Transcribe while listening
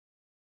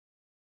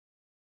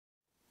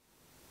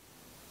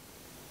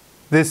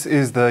This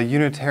is the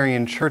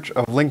Unitarian Church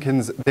of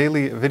Lincoln's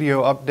daily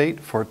video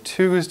update for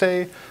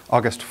Tuesday,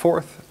 August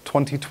 4th,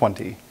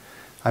 2020.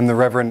 I'm the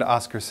Reverend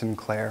Oscar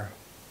Sinclair.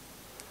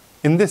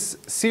 In this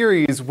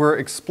series, we're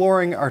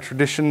exploring our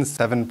tradition's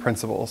 7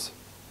 principles.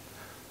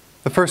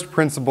 The first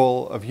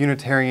principle of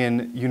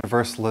Unitarian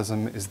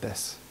Universalism is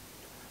this: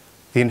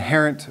 the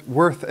inherent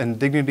worth and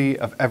dignity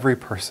of every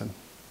person.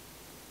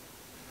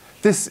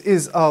 This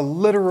is a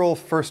literal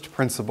first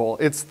principle.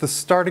 It's the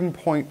starting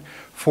point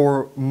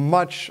for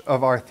much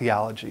of our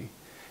theology.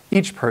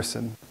 Each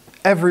person,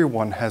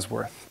 everyone has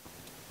worth.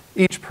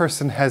 Each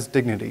person has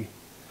dignity.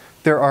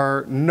 There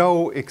are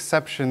no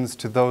exceptions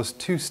to those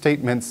 2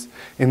 statements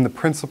in the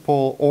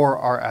principle or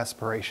our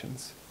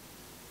aspirations.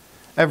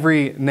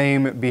 Every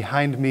name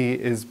behind me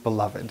is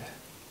beloved.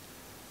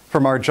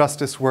 From our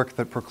justice work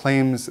that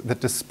proclaims that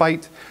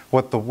despite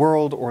what the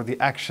world or the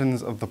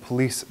actions of the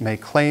police may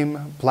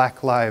claim,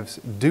 Black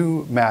lives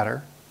do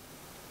matter,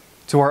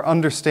 to our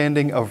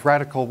understanding of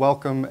radical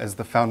welcome as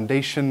the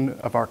foundation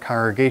of our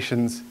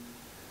congregations,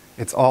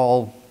 it's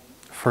all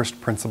first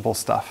principle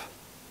stuff.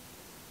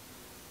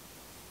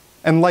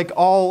 And like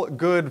all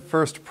good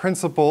first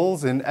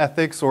principles in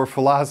ethics or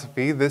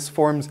philosophy, this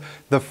forms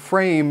the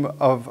frame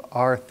of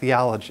our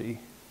theology.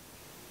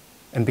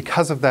 And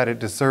because of that, it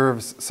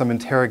deserves some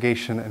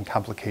interrogation and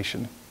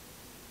complication.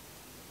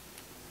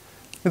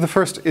 The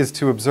first is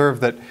to observe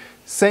that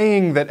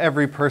saying that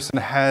every person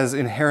has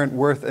inherent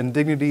worth and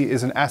dignity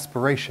is an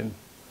aspiration.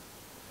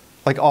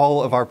 Like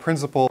all of our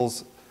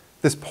principles,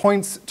 this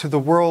points to the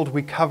world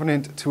we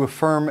covenant to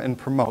affirm and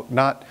promote,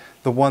 not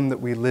the one that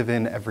we live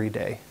in every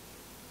day.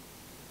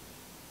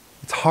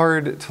 It's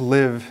hard to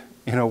live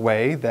in a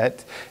way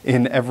that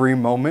in every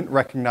moment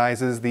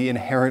recognizes the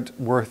inherent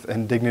worth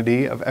and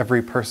dignity of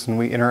every person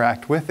we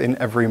interact with in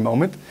every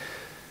moment.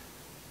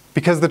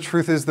 Because the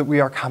truth is that we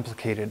are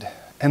complicated,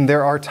 and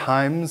there are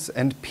times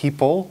and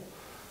people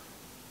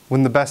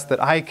when the best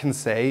that I can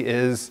say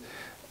is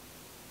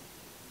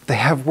they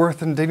have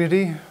worth and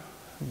dignity,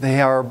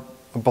 they are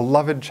a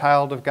beloved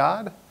child of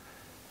God,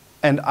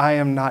 and I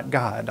am not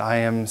God. I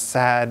am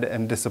sad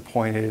and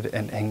disappointed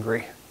and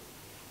angry.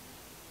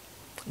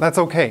 That's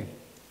okay.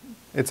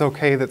 It's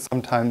okay that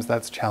sometimes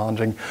that's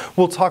challenging.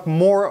 We'll talk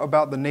more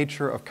about the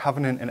nature of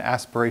covenant and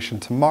aspiration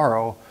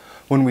tomorrow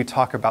when we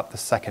talk about the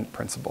second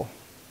principle.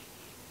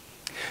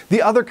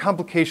 The other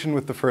complication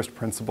with the first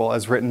principle,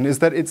 as written, is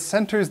that it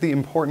centers the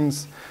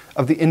importance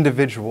of the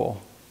individual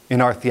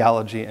in our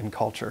theology and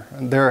culture.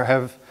 And there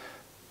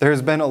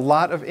has been a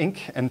lot of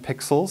ink and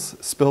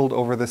pixels spilled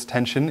over this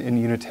tension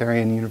in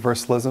Unitarian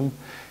Universalism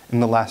in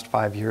the last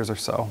 5 years or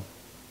so.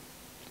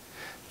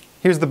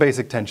 Here's the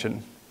basic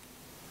tension.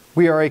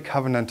 We are a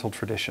covenantal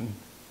tradition.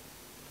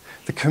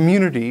 The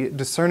community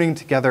discerning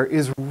together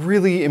is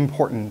really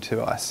important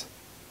to us.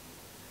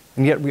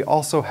 And yet we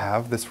also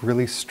have this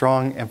really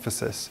strong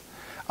emphasis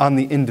on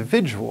the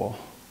individual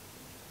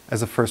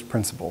as a first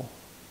principle.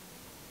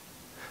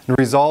 And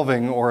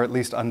resolving, or at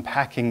least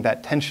unpacking,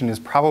 that tension is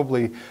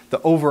probably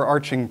the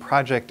overarching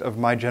project of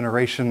my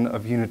generation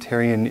of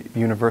Unitarian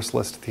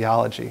Universalist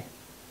theology.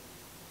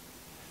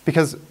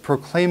 Because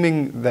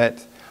proclaiming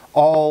that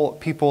all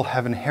people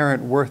have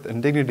inherent worth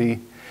and dignity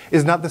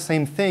is not the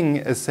same thing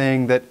as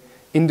saying that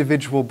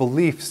individual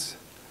beliefs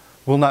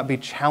will not be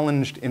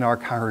challenged in our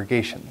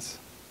congregations.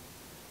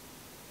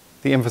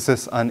 The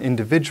emphasis on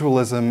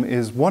individualism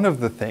is one of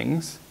the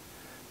things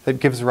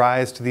that gives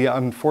rise to the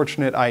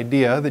unfortunate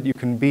idea that you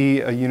can be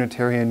a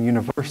Unitarian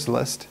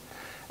Universalist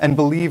and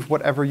believe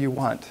whatever you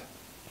want.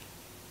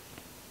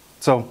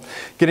 So,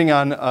 getting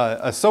on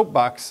a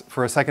soapbox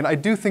for a second, I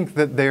do think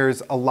that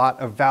there's a lot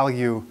of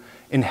value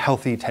in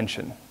healthy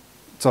tension.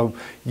 So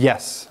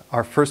yes,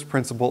 our first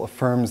principle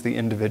affirms the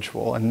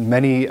individual, and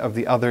many of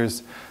the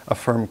others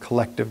affirm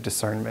collective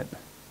discernment.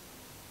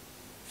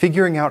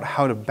 Figuring out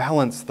how to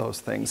balance those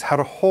things, how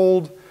to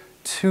hold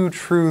 2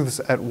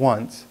 truths at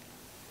once,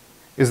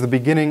 is the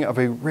beginning of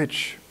a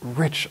rich,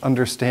 rich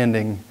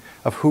understanding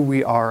of who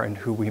we are and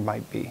who we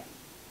might be.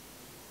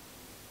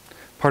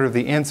 Part of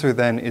the answer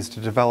then is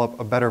to develop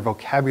a better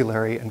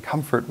vocabulary and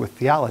comfort with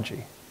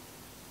theology.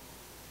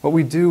 What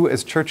we do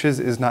as churches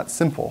is not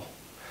simple.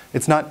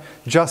 It's not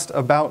just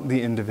about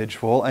the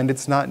individual, and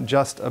it's not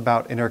just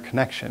about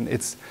interconnection.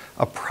 It's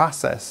a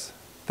process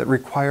that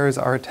requires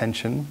our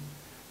attention,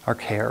 our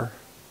care,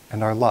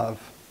 and our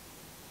love.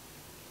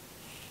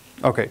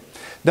 Okay,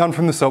 down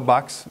from the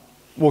soapbox.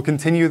 We'll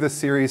continue this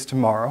series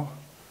tomorrow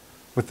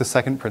with the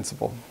second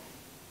principle.